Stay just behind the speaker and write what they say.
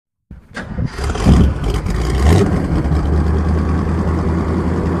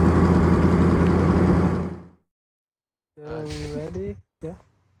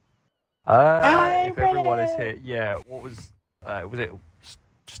If everyone is here, yeah. What was it?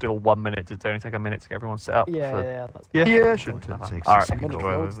 Still 1 minute? Did it only take a minute to get everyone set up? Yeah, Yeah. Shouldn't it take Alright. 6 seconds to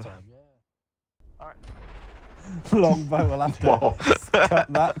drive over? Longbow will have to cut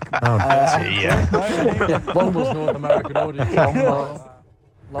that. Oh, yeah. Longbow's North American audience.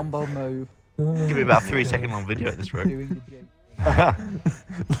 Longbow move. Give me about 3 second long video at this rate.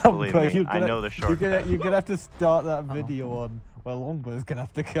 Believe me, I know the shortcut. You're gonna have to start that video on. Well, Longbow's gonna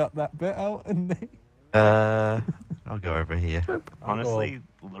have to cut that bit out, isn't he? I'll go over here. Honestly,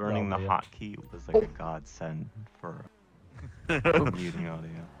 learning the hotkey was like a godsend for muting audio.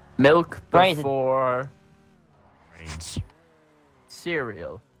 Milk Brazen. before Brains.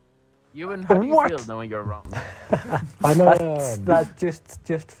 cereal. Ewan, how do you feel knowing you're wrong? I know. That's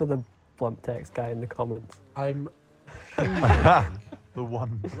just for the blunt text guy in the comments. I'm. The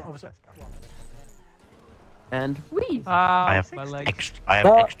one. And we. I have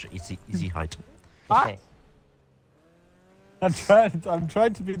extra easy height. Okay. I'm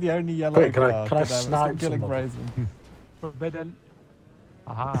trying to be the only yellow Wait, can I card, but snipe I'm killing somebody? Brazen. Forbidden.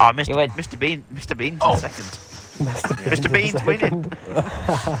 Ah, Mr. Bean's in second. Mr. Bean's winning.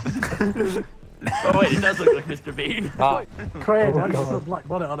 Oh wait, it does look like Mr. Bean. Crane, I just put a black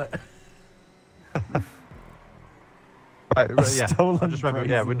bonnet on it. Right, yeah. I just remember,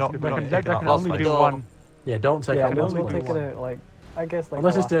 yeah, we're not taking can only do one. Yeah, don't take Yeah, out I'm one. only taking it like I guess like.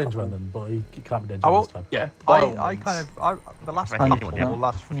 Unless the it's last dangerous, couple. then, but he can't be dangerous I this won't. time. Yeah, I kind of the last Right, couple yeah. or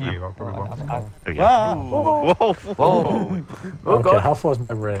last few I probably won't. Oh, yeah. Ah! Whoa! Oh Okay, god. how far's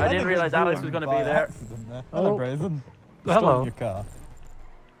my range? I didn't realise Alex was going to be By there. accident there. Hello, Oh. Brazen. Hello. Stole your car.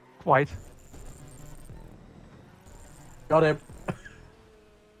 Quite. Got him.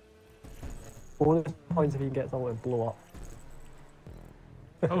 Bonus points if you can get someone to blow up.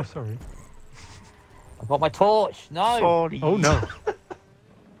 Oh, sorry. I've got my torch. No. Sorry. Oh no.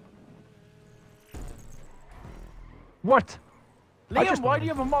 What? Liam, why do you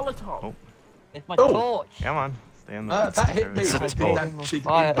have a Molotov? Oh. It's my torch. Come on, stay on the. That hit me. It's a It's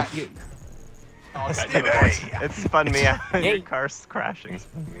spun me out. Your car's crashing.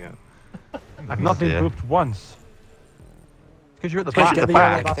 Spun me out. I've not been Yeah. booped once. Because you're at the Push back. it At the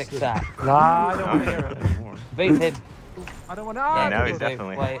back. back. Fix that. Nah, I don't want to hear it. Boot him. I don't want to. Yeah, now he's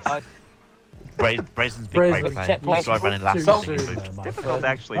definitely. Wait, Brazen's big Brazen. break Check fan. So I run in last. Too So soon there, my Difficult friend. to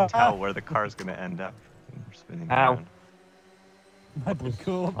actually tell where the car's gonna end up. We're spinning Ow. around. That'd be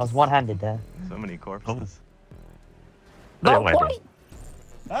cool. I was one-handed there. So many corpses. No, No, wait. wait.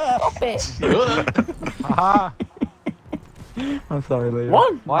 Stop it. Haha. I'm sorry, Liam.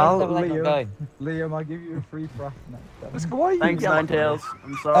 One. Why is the leg not Liam, going? Liam, I'll give you a free brass next time. Let's go. Why are you Thanks, yelling? Ninetales.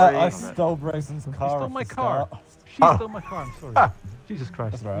 I'm sorry. I stole Brazen's car. You stole off my the car. start. She stole my car. I'm sorry. Jesus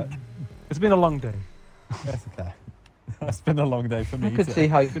Christ. That's right. It's been a long day. That's okay. It's been a long day for me. I could too. see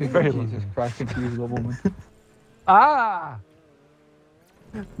how you Been could very Jesus long. Christ confuse the woman. Ah.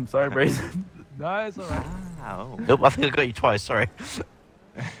 I'm sorry, Brazen. No, it's alright. Ow. Nope, I think I got you twice. Sorry.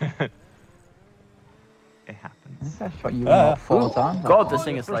 It happens. I shot you about 4 times. God, this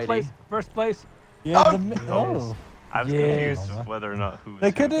thing is First sliding. place. First place. Yeah, Oh. I was Yes. confused with whether or not who was They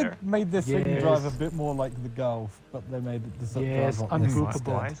who could there. have made this thing drive a Yes. bit more like the Golf, but they made it the sub Yes, drive on this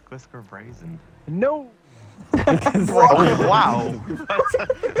unboopable. Why instead. is Glisker brazen? No. Because Oh wow!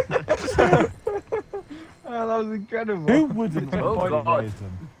 Oh, that was incredible. who wouldn't Oh, avoid God.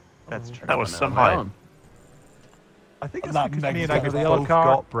 Brazen? That's true. That was On so my high. own. I think it's That because makes me and sense. Agus the yellow both car.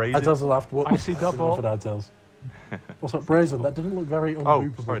 got I brazen. does laugh. What? I see double. For Ninetales. What's up, Brazen? That didn't look very Oh,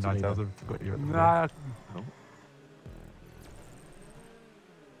 unboopable sorry, to me. Ninetales. I forgot you. Nah.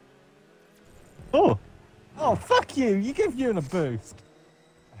 Oh, fuck you! You give Ewan a boost.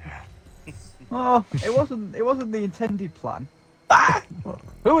 Oh, it wasn't the intended plan. Who is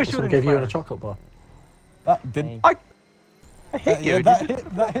Someone shooting gave you fire? a chocolate bar. That didn't. I hit you.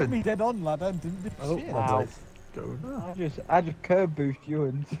 That hit me dead on, lad. I didn't do Oh, shit. wow. I just curb boost you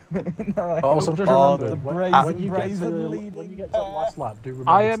and. Oh, so just Oh, remember, the when you get to brazen the leading when you get to the last lap, do remember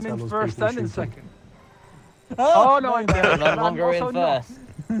I to am tell in those first people and in shooting. second. Oh no, I'm there. No longer I'm in also not.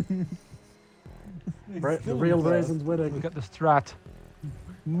 first. The real Brazen's winning. Look at the strat.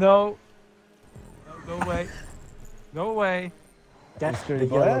 No. No, go away. Go away. Get Mystery the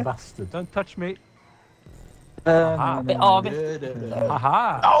boy. yellow bastard. Don't touch me. Oh, I missed.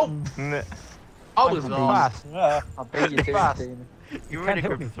 Haha. Oh! Oh, this is fast. I'll beat you to Fast. it. You can't already hit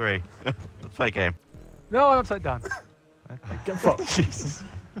got me. 3. Let's play a game. No, I'm upside down. Get fucked. Jesus.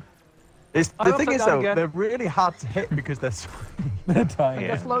 It's, I'm the thing upside is down though, again. they're really hard to hit because they're they're tiny.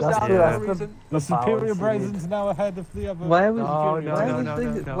 Yeah. It slows That's down the- for that's no the- reason. The superior balance you need. Brazen's now ahead of the other. Where was, No, no, where, no, was no, the,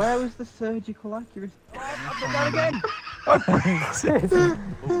 no, no. where was the surgical accuracy? Upside down again. Ooh,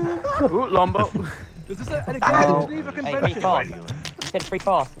 Lombo. Is this and again, Geneva Convention. Get free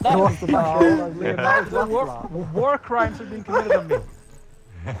pass. Who wants the back? War crimes are being committed on me.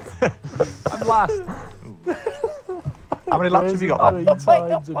 I'm last. How many laps have you got? 3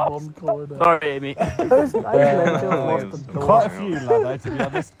 times in one corner. Sorry, Amy. Quite a few, Laddo, to be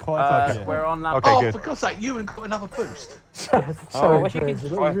honest. Quite a few. We're on lap. Okay, good. For God's sake, Ewan got another boost. Oh, I wish you could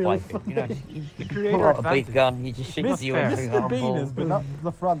Fraser, try really fighting. You know, The you creator got a advantage. big gun, you just shoot you in the Mr. Bean has arm. been up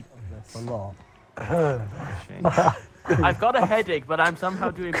the front of this a lot. I've got a headache, but I'm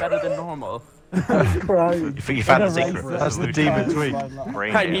somehow doing better than normal. Right. You found the secret. That's the demon tweet.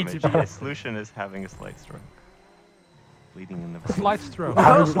 Brain I need to damage. be- The solution is having a slight stroke. Bleeding in the brain. Slight stroke.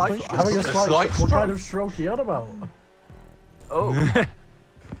 Having a Slight slight, what stroke. kind of stroke are you on about? Oh.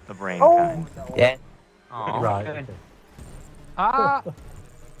 The brain kind. Yeah. Oh. Right. Okay. Okay. Ah!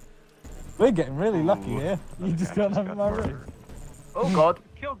 We're getting really lucky here. You just got over my race. Oh God.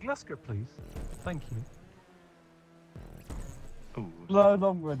 Kill Glusker, please. Thank you. Ooh. No,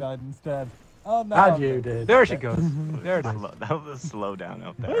 Longwood died instead. Oh no. And you did. There she goes. There it is. That was a slow down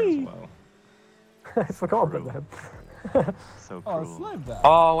out there as well. I forgot about them. So Oh, cruel. slow down.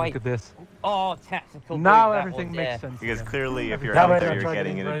 Oh, Look wait. at this. Oh, tactical. Now move, that everything was, makes yeah. sense. Because again. clearly, if you're Yeah, out but there, I'm you're trying to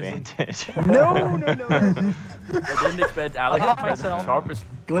getting an get Brazil. advantage. No. I didn't expect Alex to press the sharpest.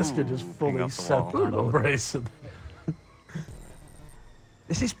 Glister just Ooh, fully ping off the wall. severed on Brayson.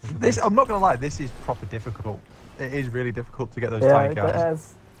 This. I'm not gonna lie. This is proper difficult. It is really difficult to get those Yeah, time it cards.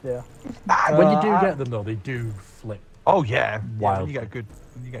 has. Yeah. When you do get them though, they do flip. Oh yeah. When Wild. you get a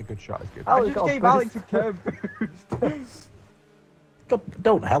good shot, it's good. I Oh, just got a gave pretty- Alex a curve boost.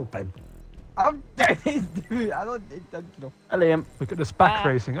 Don't help him. I'm he's doing. I don't intentional. Liam. Look at this back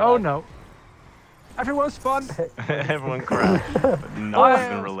racing. Oh no. Everyone's fun. Everyone crashed, but not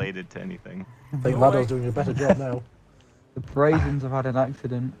even related to anything. I think Laddo's doing a better job now. The Brazens have had an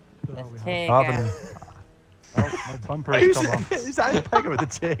accident. Let's take Rather out. Oh, my bumper has come off. Is that a pegger with the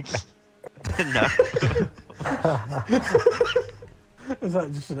tick? No. Is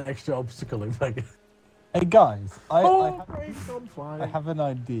that just an extra obstacle in fact? Hey guys, I fine. have an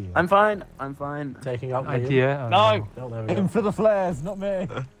idea. I'm fine. I'm fine. Taking out Liam. Idea. No! Oh, there we Aim go. for the flares, not me.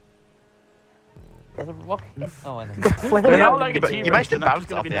 There's a rocket. Oh, I know. They're not like a But team. you managed to race, they're bounce just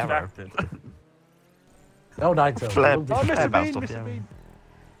gonna off be the arrow. distracted. Oh, Ninetales. Flip. Don't be- Oh, Yeah, Mr. bounced Bean, off the Mr. arrow. Bean.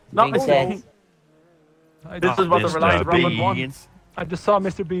 Not Bean Mr. said- Bean. I This just, is what the Mr. Reliant Rumble Bean. wants. I just saw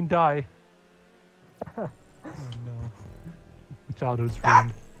Mr. Bean die. Oh no. My childhood's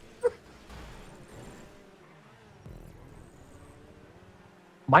ruined.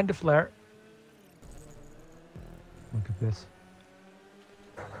 Mind the flare. Look at this.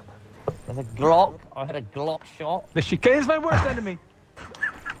 There's a Glock. I had a Glock shot. The chicane is my worst enemy.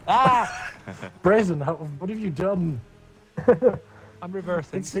 Ah! Brazen, what have you done? I'm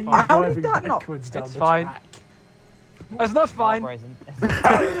reversing. It's you How driving did that not- backwards down It's the fine. track. That's not fine. Brazen.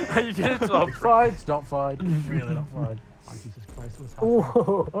 You did it so It's fine. It's not fine. It's really not fine. Oh, Jesus Christ, what's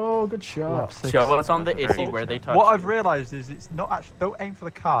happening? Oh, good shot. Lap 6. Show us on the issue where they touch. What I've realised is it's not actually. Don't aim for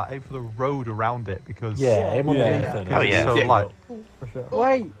the car. Aim for the road around it because. Yeah, aim on the Yeah. Ethan. Oh, yeah. So like. For sure.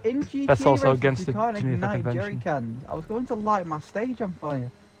 Wait, in GTA That's also races, against you the can't Geneva ignite Convention. jerry cans. I was going to light my stage on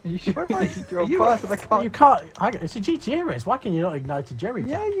fire. Are you sure Wait, you drove you- past and I can't? You can't. Hang on, it's a GTA race. Why can you not ignite a jerry?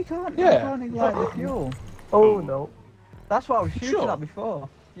 Yeah, you can't. Yeah. You can't ignite the fuel. Oh no. That's what I was shooting Sure. at before.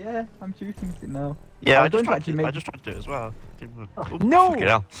 Yeah, I'm shooting it now. Yeah, I I don't just tried actually to. make- I just tried to do it as well. No! Fucking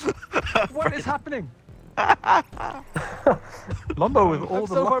hell. What is happening? Lumbo with I'm all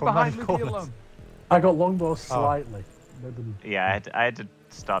the so far luck on behind. nine Leave me corners. alone. I got longbow slightly. Nobody- Yeah, I had to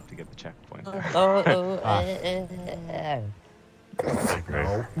stop to get the checkpoint. No.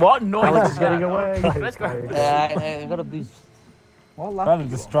 What noise Alex is is getting that? away. Let's go. I got a boost. What lap? Trying to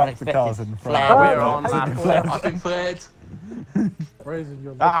distract the cars in front. Flare. We're on lap I've been flared. Brazen,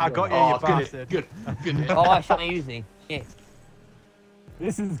 you're Ah, I lucky got you, on you Oh, bastard. good. Oh, I shot Uzi. Shit.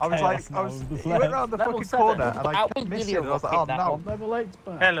 This is I was chaos like, now I was. with the He flare. went round the Level fucking 7. corner and I That kept was missing. really And I was like, rocket, oh that no. one. Level 8's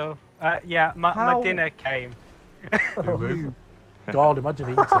back. Hello. Yeah, my How- dinner came. God, imagine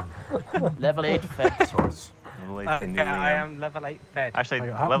eating. Level 8 fed source. Level 8's a new Yeah, I Liam. am level 8 fed. Actually, Hang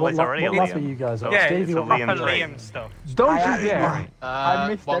on, level what 8's already a what lap are Liam. you guys on? Yeah, Stevie, it's a what lap Liam are you Proper on? Liam stuff. Don't I you dare. I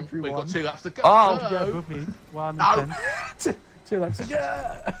missed We've everyone. got 2 laps to go. Oh, Yeah, boopy. 1 No. 10. 2 laps to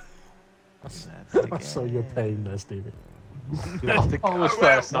go. I saw your pain there, Stevie. Always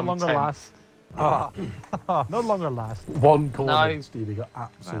first. No longer last. No longer last. One corner, No. Stevie got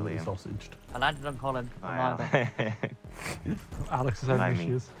absolutely Liam. sausaged. I landed on Colin. Oh, yeah. Alex is having I mean-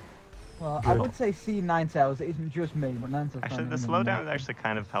 issues. Well, I would say Ninetales. It isn't just me, but Ninetales. Actually, the slowdown is actually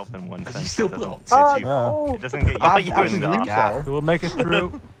kind of helping one sense. still It doesn't, blocked? it doesn't get you in the Yeah. We'll make it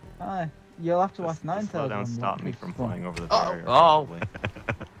through. Aye. You'll have to watch The Ninetales. slowdown stopped me from flying over the Oh. barrier. Oh. probably.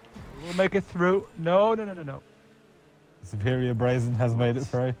 We'll make it through. No. Superior Brazen has made it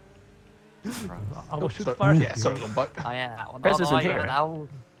through. I will shoot the fire. Yeah, sorry, I'm back. Oh yeah, that one. Chris Oh, isn't yeah, here. that one.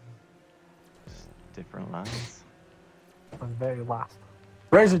 Just different lines. I'm very last.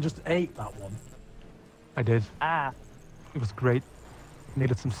 Razor just ate that one. I did. Ah. It was great.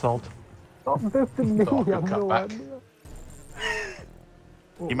 Needed some salt. Stop booping me. Oh, good I'm cut no back.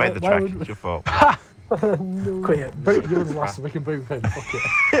 You made the Why track, would- it's your fault. No. Quick, boot you and last so we can boot him. Fuck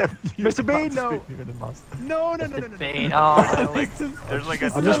it. Mr. Bean, no. No. Bean. Oh. There's like a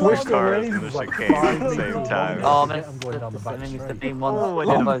I just wish there were cars in the aliens, like, chicane at the 5 same meters time. Oh, I'm going down the back Mr. straight. Bean won. Oh, I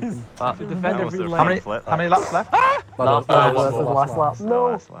One didn't- vote. But To defend That was every their lane. front flip. How many laps left? Last Last last lap. No. No.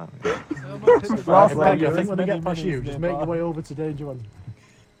 Last lap. Last lap, Peggy, I there's think when they many get past you, minis just make your nearby. way over to Danger One.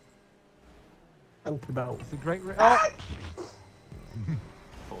 Help him out. It's a great. Oh.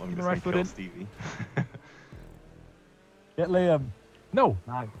 Oh, I'm Keep just the right gonna foot kill in. Stevie. Get Liam. No.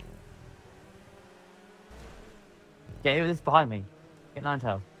 Yeah, who is this behind me? Get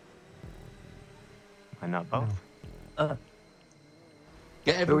Ninetales. Why not both? Get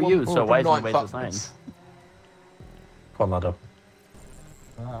Who are everyone you? So pumping why is he right wasting buttons. Come on, Laddo.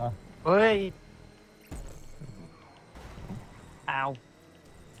 Wait. Ow.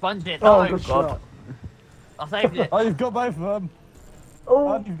 Sponge it. Oh, No. good shot. I saved it. Oh, you've got both of them.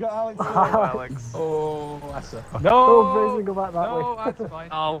 Oh. And you've got Alex. Oh, Alex. Oh, that's a... No. Oh, Brazen, go back that No, way. that's fine.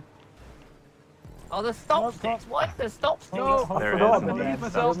 Oh. Oh, the stop sticks. What? The stop sticks. No. There it forgot is. about Believe them.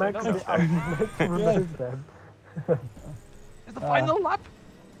 myself. I was meant to remove them. It's the final lap.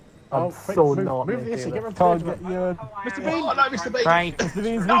 I'm quick, so move, not move making this and it. get rid Can't of get Danger you. One. Mr. Bean. Oh, no, Mr. Bean. Right. Mr.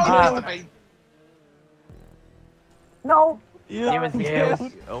 Bean's No, been Mr. Bean. No. Ewan, Yes.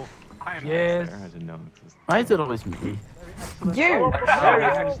 Oh, Yes. there, I didn't know it was... Why is it always me? You. How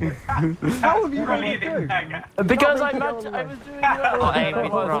have you got it through? Because I was doing it. Oh, hey, we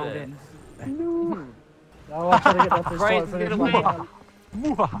wrong. No, I'm trying to get that to Brazen's start gonna finish.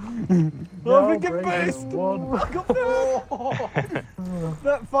 win. Oh, we get Brazen boost. won.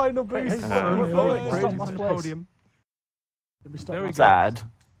 That final boost. Hey, Brazen's Brazen's on the place. podium. Did we stop There we last go.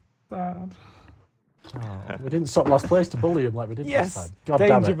 Sad. We didn't stop last place to bully him like we did Yes. last time. God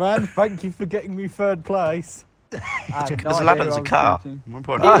damn Danger it. Man, thank you for getting me third place. There's a lap in the car. More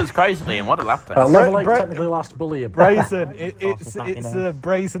important. Jesus Christ, Liam, what a lap there. Level 8 Bra- technically last bully him. Brazen. It's fucking a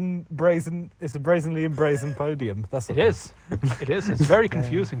brazen. It's a brazenly and brazen podium. That's It is. It is. It's very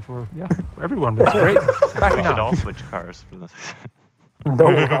confusing for everyone. But it's great. Back We should now. all switch cars for this. No,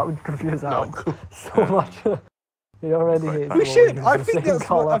 that would confuse Alex so much. He already hates We all should. of I the think same that's.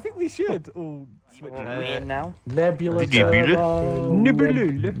 colour. I think we should all switch. Win now. Nebula. Nebula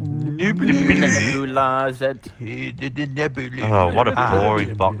Z. Oh, what a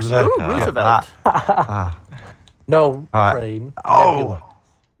boring box. Ooh, Roosevelt. No, Alright. Crane. Oh!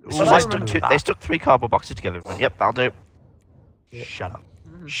 Nebula. They stuck 3 cardboard boxes together and went, yep, that'll do. Shut up.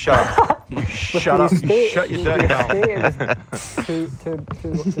 Shut up. You shut up. You shut your dirty mouth.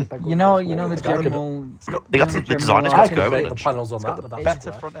 You know the general. They got the designers I got to can go make with the it. panels on that, but that's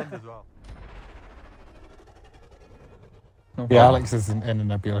Better right. front end as well. Yeah, Alex isn't in a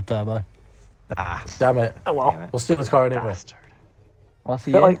Nebula Turbo. Ah, Damn it. Oh well. We'll steal his car anyway. Bastard. What's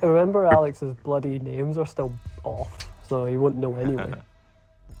he But in? like, remember Alex's bloody names are still off, so he wouldn't know anyway.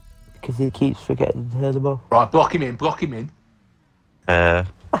 Because he keeps forgetting to turn them off. Right, block him in, block him in. Ewan.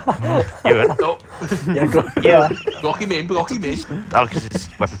 Oh, Yeah, go. Yeah. block him in, block him in. Oh, because his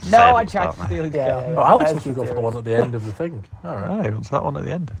weapon's No, disabled I to tried start to with. steal his Yeah, car. yeah. Oh, Alex As must you have gone for do. the one at the end of the thing. Alright. Oh, he wants that one at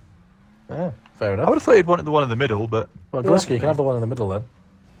the end. Yeah, fair I enough. would have thought he'd wanted the one in the middle, but... Well, Glisky, you can have the one in the middle then.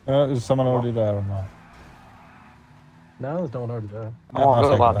 There's someone already there or not? No, there's no one already there. I'll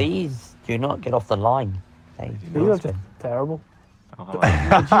take Well, that. these do not get off the line. You are just terrible. Oh,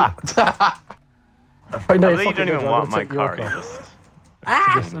 I Right, no, believe you fucking don't even good, I'm want gonna my take your car. You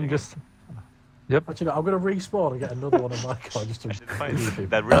just... I'm just. Actually, no, I'm going to respawn and get another one in my car just to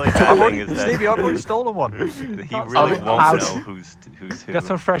That really bad thing is that Stevie, I've already stolen one. he really won't know who's who. Get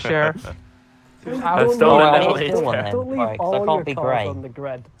some fresh air. Don't stolen leave it all- at least. Don't leave Right, 'cause I all can't your be cars grey. on the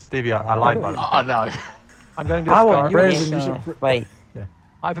grid. Stevie, I lied by Oh, no. I'm going to get I a want scar. Brazen, you should... Wait.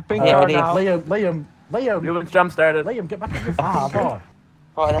 I have a pink Yeah, car we now. Liam, Ewan jump started. Liam, get back in your fucking car.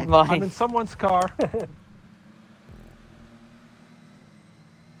 Right, never I'm mind. in someone's car.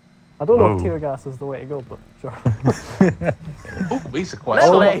 I don't know if tear gas is the way to go, but sure. Oh, these are quite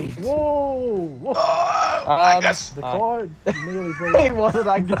Whoa! Whoa! Angus. The car nearly broke. It wasn't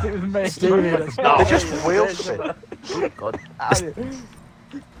Angus, it was me. They just wheel spin. Oh, God.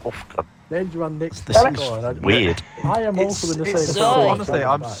 Oh, God. Then next This is weird. I am also in the same. So, honestly,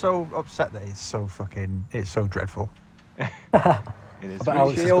 I'm so upset that it's so dreadful. It is. But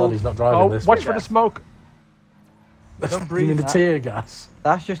Alex is glad he's not driving this. Watch for the smoke. Don't breathe. You mean the tear gas?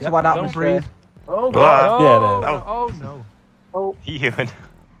 That's just to add atmosphere. Oh, God. Yeah, it is. Oh, no. Oh. Ewan.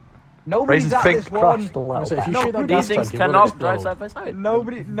 Nobody's at this one. So if you shoot that These gas things tank, cannot drive side by side.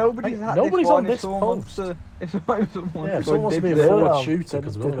 Nobody's at Nobody's this on one. this post. If someone Yeah, if wants someone wants to be a forward shooter,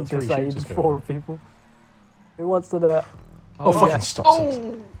 because we've only got 3 shooters going. 4 people. Who wants to do that? Oh, fucking stop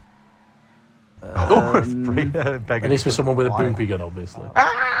it. It It needs to be someone with a boopy gun, obviously.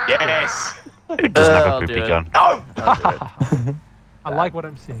 Yes. It doesn't have a boopy gun. No. I like what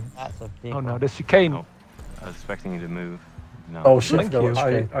I'm seeing. That's a big Oh, no, the chicane. Oh, I was expecting you to move. No. Oh shit, Thank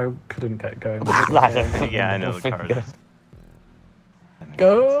you. I couldn't get going. Yeah, I know the cars.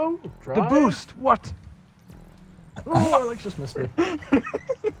 Go! The Drive. boost. What? Oh, Alex just missed me.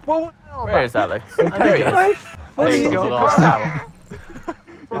 Where is Alex? There he is. There you go.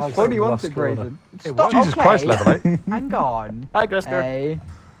 It's funny once it, Grayson. Jesus Christ, level 8. Hang on. Hi, Glister. Hey.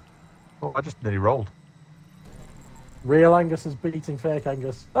 Oh, I just nearly rolled. Real Angus is beating fake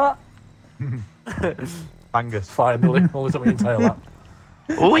Angus. Ah! Angus. Finally, only took me entire lap.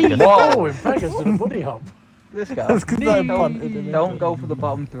 Oh, yeah. Whoa, in Vegas did a bunny hop. This guy. Don't go for the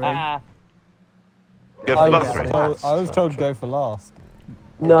bottom 3. Go for the I was told to go for last.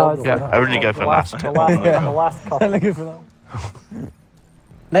 No, Don't it's go I only go for last. the last couple. Only go for that.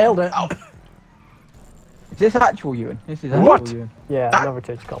 Nailed it. Is this actual Ewan? This is What? actual Ewan. Yeah, I never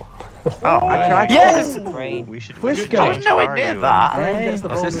changed colour. Oh, Yes! We should. Which we I guy? was nowhere near that. Aaron gets the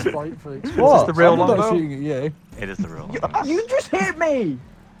Is bonus this- point for Is What? this the real I'm not longbow? shooting at you. It is the real. You just hit me!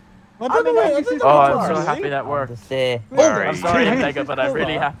 I don't know. I don't know Oh, what I'm to so do. happy that worked. Sorry. I'm sorry, Mega, but I'm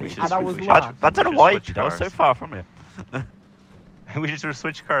really happy. We should And I was we last. I don't know should why you switch did. I was so cars. far from you. We just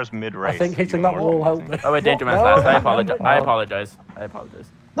switch cars mid-race. I think hitting that wall helped me. Oh, wait, Danger Man's last. I apologize. I apologize. I apologize.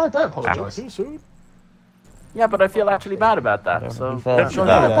 No, don't apologise. Too soon. Yeah, but I feel actually bad about that, so... Don't Don't show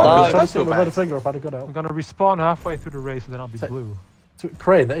worry. me. No, Don't feel me bad. with a finger if I'd have got I'm out. going to respawn halfway through the race and then I'll be blue.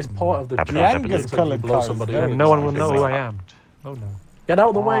 Crane, that is part of the Happy joke. Angus Until you coloured blow cars. somebody And up. no one will know who I am. Oh, no. Get out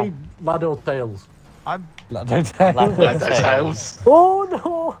of the way, Laddosaurus. Laddosaurus. Oh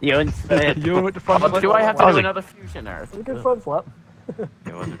no! Ewan Smith. You with the front Oh, do I have to do another fusion there? It's a good front flap.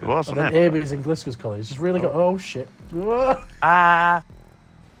 It was a It bit- wasn't And then it? Amy's in Glister's colour. He's just really got. Oh shit. Ah.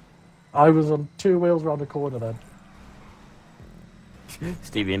 I was on 2 wheels round the corner then.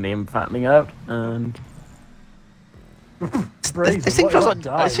 Stevie and Liam fattening out, and... Brazen, This thing what feels a like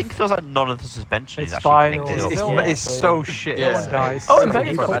dive. this thing feels like none of the suspension is It's actually fine. connected It's, up. it's so shit. Yeah. Dice. Oh, You in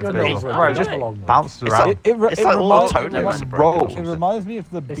Vegas, put that's your amazing. nose Right, around, just right along there. bounces around. It's like all reminds- autonomous it and rolls. It reminds me of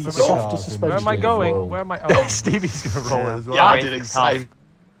the It's beach the softest cars in suspension. Where am I in the going? world. Where am I? Oh, Stevie's gonna roll as well. Yeah, I did exactly.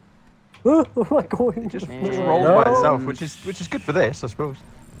 Where am I going? Just Yeah. rolls No. by itself, which is good for this, I suppose.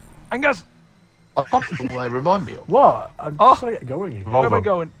 Angus! I can't remember what they remind me of. What? I'm Oh. just getting going here. Where am I Volvo.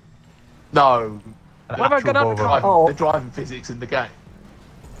 going? No, An Where have I actual got up? Volvo. Oh. the driving physics in the game.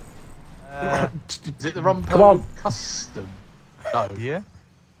 Is it the Rumpo Come on. Custom? No. Yeah,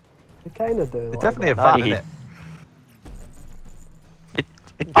 You kind of do. it's like definitely a that. van, isn't it?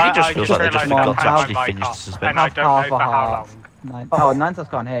 It really just feels like they just realised forgot to I'm actually my finish the and suspension. I don't know Half for a how half. long. Oh,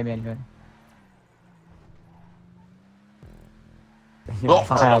 Ninetales can't hear me anyway. Oh,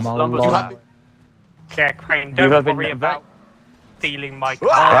 I'm a Lumber's lot- happy. Yeah, Crane, You don't have been worry about stealing my car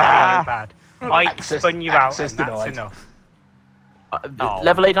Ah! really bad. I Access- spun you out, access and that's denied. enough.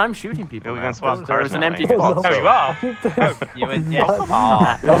 Level 8, I'm shooting people. Yeah, we now. can swap There cars was an now, empty mate. spot. No, you are. Ewan, yes.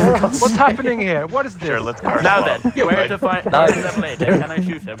 What's happening here? What is this? Sure, let's car Now swap. then, where to find where's level 8? Can I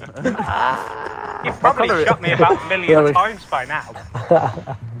shoot him? You've probably shot me about a million times by now.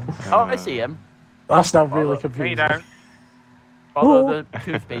 Oh, I see him. That's now really No, you confusing. don't. Follow the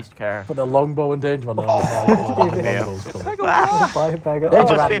toothpaste car. Put the longbow and danger on there. Bye, bag of- It Oh,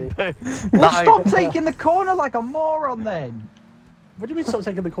 just Randy. been Well, stop taking the corner like a moron then! What do you mean stop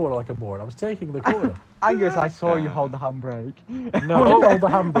taking the corner like a board? I was taking the corner. Angus, I saw you hold the handbrake. I didn't hold the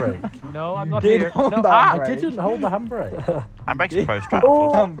handbrake. No, I'm not Did here. hold No, the ah! I didn't hold the handbrake. handbrake's pro strap.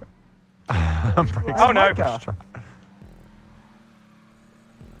 Oh, Oh no.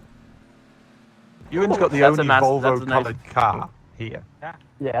 Ewan's got the That's a only that's a Volvo nice- coloured car here.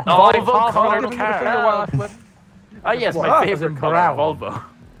 yeah. Volvo colored Give me the finger while I car. flip. Oh yes, What? my As favorite in color, brown? Volvo.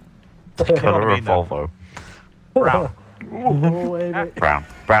 The colour I of mean, though. Volvo. Brown. Oh, Amy. Brown.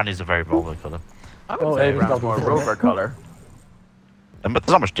 Brown is a very Volvo colour. I would Oh, say Amy's brown's got more the- Rover colour. But there's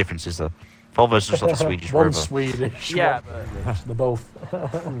not much difference, is there? Volvo's just like the Swedish One Rover. Swedish. Yeah, one- They're both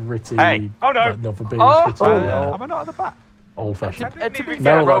ritty. Hey. Oh, no. No, for being Oh, pretty, Am I not at the back? old fashioned. To be No,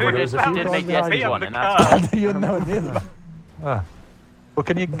 fair, Rover, Rover there's a few did cars make the behind you. SP1, and that's You're nowhere near them. Well,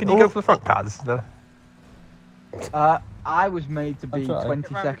 can you go for the front cars? I was made to be That's right.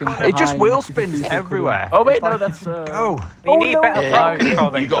 20 seconds. It just behind wheel to spins do the everywhere. Oh wait, It's no, like, that's go. You need better Yeah. throttle control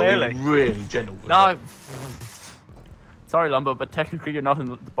then, You got to clearly. be really gentle. with no. it. Sorry, Lumbo, but technically you're not in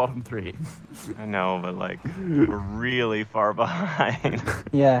the bottom 3. I know, but like, we're really far behind.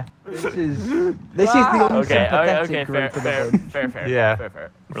 Yeah. This is the unsympathetic group of the bunch. fair. Yeah.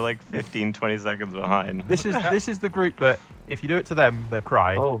 Fair. We're like 15, 20 seconds behind. This is the group that if you do it to them, they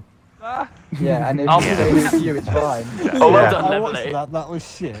cry. Oh. Yeah, and if Oh, you yeah. say it to you, it's fine. Oh, well Yeah. done, I level watched 8. that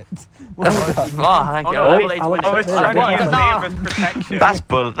was shit. Well done. Oh, thank you. Oh, no, Level 8 Alex, I was Yeah. trying to Yeah. use Yeah. Liam as protection.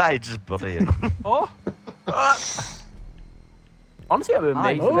 That is just bullying. Honestly, I'm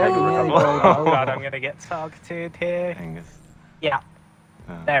amazed. Oh, Very yeah. good. Oh god, I'm gonna get targeted here. Angus. Yeah,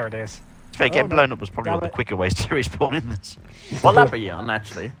 there it is. Getting blown up was probably one of the quicker ways to respawn in this. What lap are you on,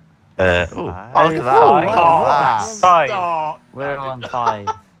 actually? Look at that. Oh, Five. 5. We're on 5.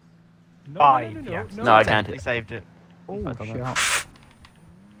 5, yeah. No, I can't. He saved it. Oh, shit.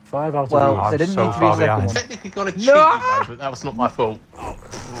 5 out of Well, eight. they didn't so need to be a far second behind. one. Technically got a cheat, though, but that was not my fault.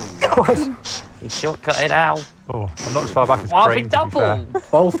 He shortcut out. Oh, I'm not as far back as Why Crane, to be fair. double?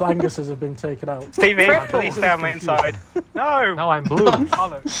 Both Anguses have been taken out. Stevie, Triple. please stay on my inside. No! No, I'm blue.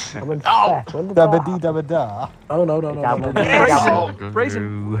 Bollocks. I'm in Oh! fifth. When did Dabba that dee happen? dabba da. Oh, no.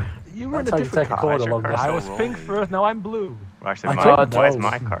 Brazen, you were in That's a how you different take a car. corner Why's your along car there. I so was pink rolly? first, now I'm blue. Well, actually, I why don't is know.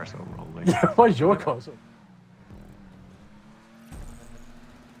 my car so rolling? Yeah, why's your car so?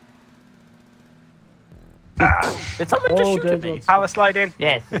 Did someone just shoot at me? Power slide in.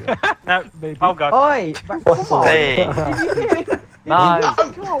 Yes. No. Oh god. Oi! Come on! Hey. No.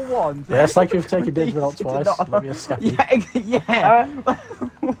 Come on, once. Yeah, it's like you've taken Digimon out Did twice. not- Let me escape. Yeah.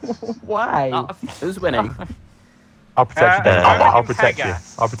 Why? Who's winning? I'll protect you. I'm I'll in protect you.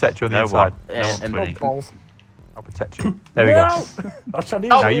 Pegasus. I'll protect you on the No inside. one. No one's winning. Balls. I'll protect you. There we go. I shall need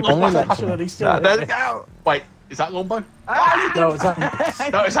No, you protection and he's still There hit we me. go. Wait, is that Longbow? No, it's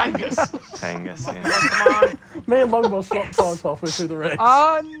Angus. No, it's Angus. Angus, yeah. Me and Longbow swapped cars halfway through the race.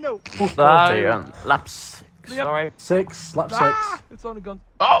 No. No, you're on lap 6. Yep. Sorry. 6, lap 6. Ah, it's only gone.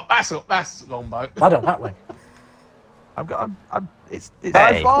 Oh, that's Longbow. Laddo, that way. It's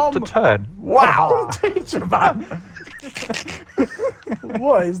Hey. up to turn. Wow! Teacher man!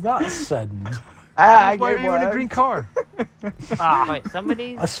 What is that send? I Why are you in a green car? Wait,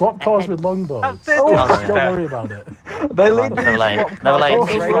 somebody's. I swapped cars with Longbow. That's it. Oh, Oh, don't yeah. worry about it. They Come on, lead Never lane. swap Never lane. cars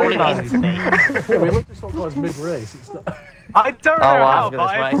Keep straight rolling on. into me. Yeah, we looked at swap cars mid-race. It's not... I don't know Oh, wow, how, look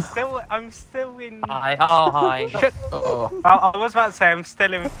at but this I'm still in. Hi. Oh, hi. Uh-oh. I was about to say I'm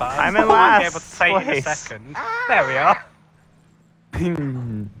still in 5. I'm in I won't be last able to say it in a place. second. There we are.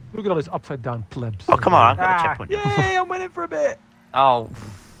 Look at all these upside down plebs. Oh, come on. I've got a Ah. checkpoint. Yay, I'm winning for a bit. Oh.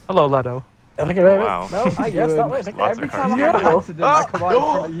 Hello, Laddo. Okay, wait, Wow. No, yes, that way. Lots Every of time I cars. have an accident, I come out in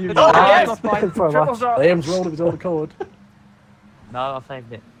front of you. Oh, guys. yes. Liam's rolled, it was all the code. No, I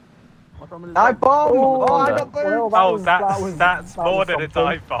saved it. What's wrong with I this? bombed! Oh, Oh, I no. got booted! Oh, that's more than a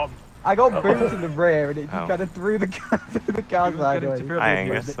dive bomb. I got booted in the rear and it just Oh. kind of threw the car side away. Hi,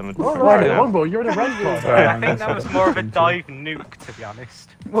 Angus. I'm Oh, right right, now. Longbow, you're in a red car. I think that was more of a dive nuke, to be honest.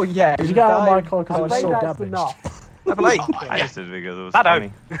 Well, yeah. Did you get out of my car because it was so damaged? I just did it because it was Laddo.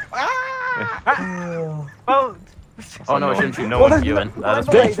 funny. Well, Oh, no, I shouldn't shoot. No Well, one's there's Ewan. no- That is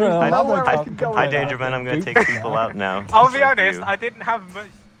there's right. no- Hi, nowhere I hi, can go hi, with that. Dangerman. I'm gonna take people out now. I'll be Fuck honest, you. I didn't have much.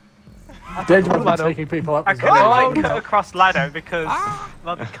 Dangerous for taking people up. I couldn't like cut across Laddo because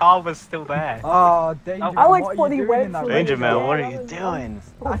well, the car was still there. Oh, danger. Alex, what are you doing in that Danger race? Man, what are you doing?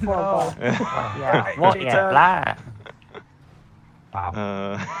 I know. Yeah. What? Yeah. Blah.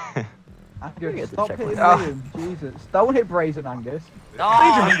 Angus, stop hitting Liam. Jesus. Don't hit Brazen, Angus.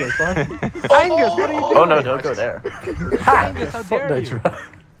 Oh. Angus, what are you doing? Oh no, don't go there. Angus, how dare you?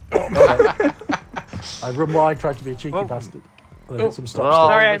 I run wide, tried to be a cheeky bastard. And then hit some Oh. stops.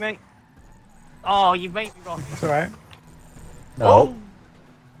 Sorry, mate. Oh, you made me wrong. It's alright. No.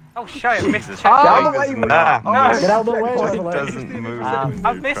 Oh shit, I missed the Get checkpoint. out of the way, Nah. No. Get out of the way. It doesn't move.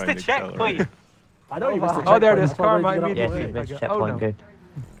 I missed the checkpoint. I know you missed the Oh, there it checkpoint, is. that's why I Karma made you get out of the Yes, way. you missed Oh, checkpoint. no. Good.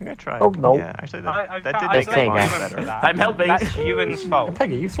 I'm gonna try. Oh, no. Yeah, actually, I that did I make blame it Ewan better. for that. I'm helping. That's Ewan's fault.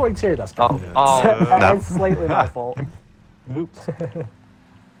 Peggy, you throwing tear dust. Oh, oh. No. It's slightly my fault. Oops.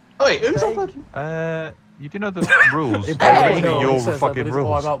 Oh, wait, who's on You do know the rules. It They're says your that, fucking but it's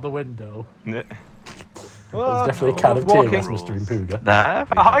rules. all out the window. There's definitely a can of tea against Mr. Impuga. Nah.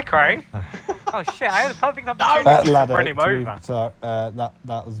 Oh, hi, Crane. Oh shit! I had a perfect opportunity Ladder, for him over. so,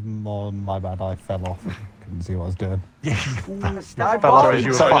 that was more my bad. I fell off. Couldn't see what I was doing. Sorry,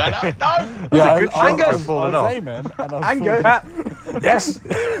 you were fine. Yeah, Angus! I was aiming, and I Angus! Yes!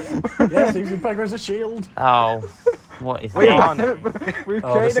 Yes, he's Impuga as a shield. Oh, what is We've Oh, this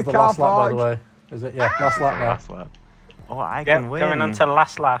created is a the car last lap, by the park. way. Is it? Yeah, last lap now. Last lap. Oh, I Yep, can win. going on to the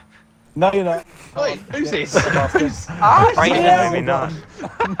last lap. No, you're not. Wait, who's this? Crane is Maybe not.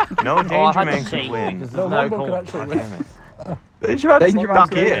 No I Danger had Man to can cheat, win. because No, there's no Lombo goal. can actually God win. damn it. Don't you have to Danger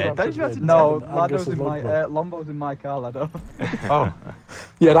back Man's here? good. Don't you have to... No, Angus Laddo's and in my Lombo. Lombo's in my car, Laddo. Oh.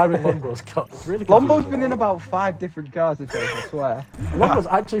 Yeah, and I'm in Lombo's car. It's really Lombo's confusing. been in about 5 different cars this race, I swear. Lombo's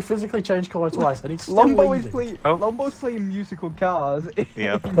actually physically changed colour twice, and he's still Lombo's leading. playing musical cars.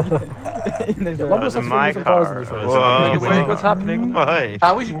 Yep. In his Yeah, That Lombo's was in has my been cars in car. this race. Whoa. What's happening? Why?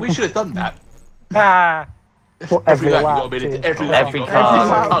 We should have done that. Ah, Well, Every every lap, lap. you got to be Every every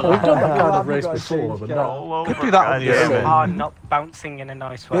car. car. We've done that kind Lap, of race you gotta before, change but cars. not. All over. Could do that on the goddamn Ewan. oh, not bouncing in a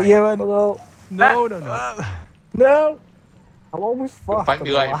nice way. Yeah, No, No, no, no. no. I'm always fucked. Thank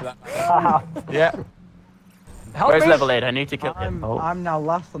me later for that. Yeah. Where's level 8? I need to kill him. I'm now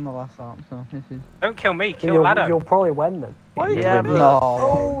last on the last lap, so this is... Don't kill me, kill Laddo. You'll probably win then. Yeah, but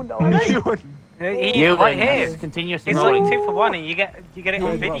Oh no. He's you right win. here. It's continuous It's rolling. like 2 for 1 and you get it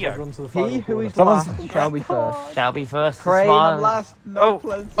on video. Run to the final He who corner. is last shall be first. Shall be first. Crane Smile. last. Oh. No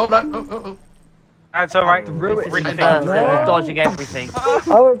place. Oh, no. Oh. That's alright. First, No. dodging everything.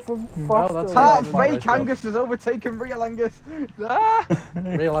 I went from first that's to Ah, fine. fake Angus has overtaken real Angus. Ah.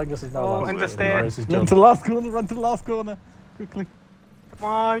 Real Angus is now Oh, last. understand. The race is Run done. to the last corner, run to the last corner. Quickly. Come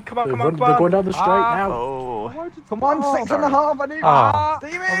on, come on, They're come on, they're going come on. down the straight now. Oh. Come on, 6.5. I need. Ah.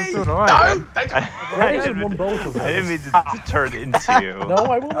 Stevie! Doing all right. Racing won both of I didn't them. mean to turn it into you. No,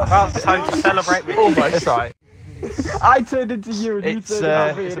 I will not. Well, it's time to celebrate with you. Almost right. I turned into you and It's, you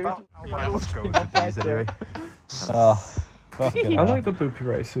turned it's into me. about anyway. Fucking I hell. like the boopy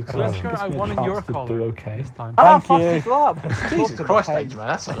races. Let's go. I won in your colour do okay. this time. Ah, Thank you. fastest lap. Jesus Christ, Danger Man,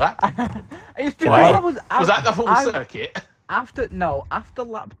 that's like that. It's because Wow. I was Was that the full I- circuit? After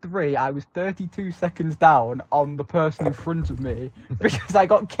lap 3, I was 32 seconds down on the person in front of me because I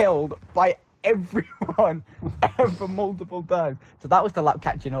got killed by everyone for multiple times. So that was the lap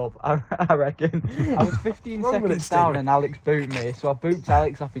catching up, I reckon. I was 15 Wrong with seconds it, down Stephen. and Alex booted me, so I booted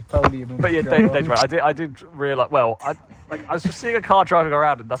Alex off his podium. And But yeah, straight Danger on. Man, I did realise. Well, I was just seeing a car driving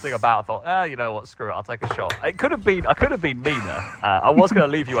around and nothing about. I thought, you know what? Screw it. I'll take a shot. I could have been meaner. I was going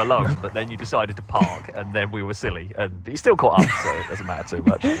to leave you alone, but then you decided to park, and then we were silly, and you still caught up, so it doesn't matter too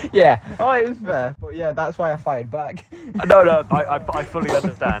much. Yeah, oh, it was fair, but yeah, that's why I fired back. No, I fully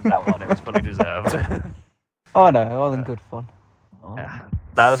understand that one. It was fully deserved. Oh no, it wasn't good fun. Yeah.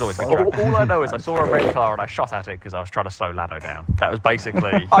 No, that's always good. All I know is I saw a red car and I shot at it because I was trying to slow Laddo down. That was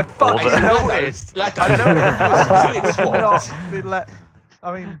basically. I all fucking the- noticed. Like, I noticed. What?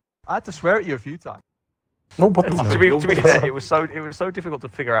 I mean, I had to swear at you a few times. No, but to be fair, it was so difficult to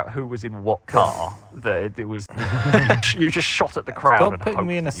figure out who was in what car that it was. You just shot at the crowd. Stop and putting hoped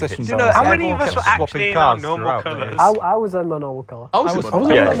me in a you hit session. it. You know, How many everyone of us were kept swapping actually in our cars normal throughout, colours? I was in my normal colour. I was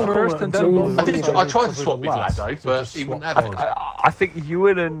Yeah. First and then I tried to swap with Laddo, but he wouldn't have it. I think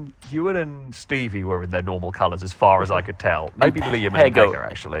Ewan and Stevie were in their normal colours as far as I could tell. Maybe Liam and Pego. Pega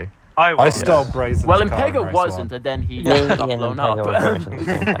actually. I stole Brazen's Well, car in Impego race wasn't, one. and then he Yeah, got blown up.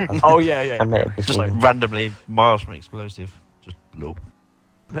 Oh yeah. Just like randomly miles from explosive. Just loop.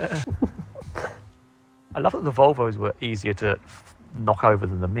 I love that the Volvos were easier to knock over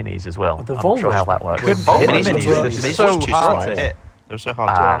than the Minis as well. The I'm not sure Volvos how that works. couldn't hit Minis them. were It's so too hard straight. to hit. They were so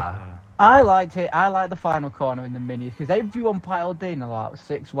hard to hit. I liked it. I liked the final corner in the minis because everyone piled in about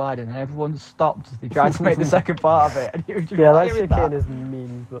 6 wide and everyone stopped as they tried to make the second part of it. And it was just Yeah, that firing chicane is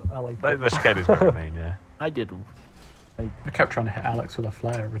mean, but I like it. The chicane is very mean, yeah. I did. I kept trying to hit Alex with a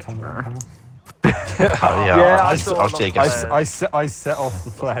flare every time I went I was taking I set off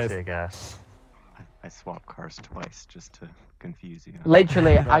the flares. Tear gas. I swapped cars twice just to confuse you.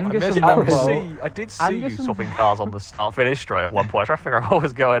 Literally, Angus and Lombo. I did see Angus you and- swapping cars on the start-finish straight at one point. I trying to figure out what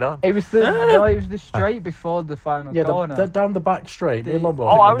was going on. It was the straight before the final Yeah, corner. down the back straight. Near Lombo,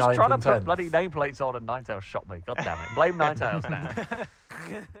 Oh, I think was the trying to 9th put and 10th. bloody nameplates on and Ninetales shot me. God damn it. Blame Ninetales now.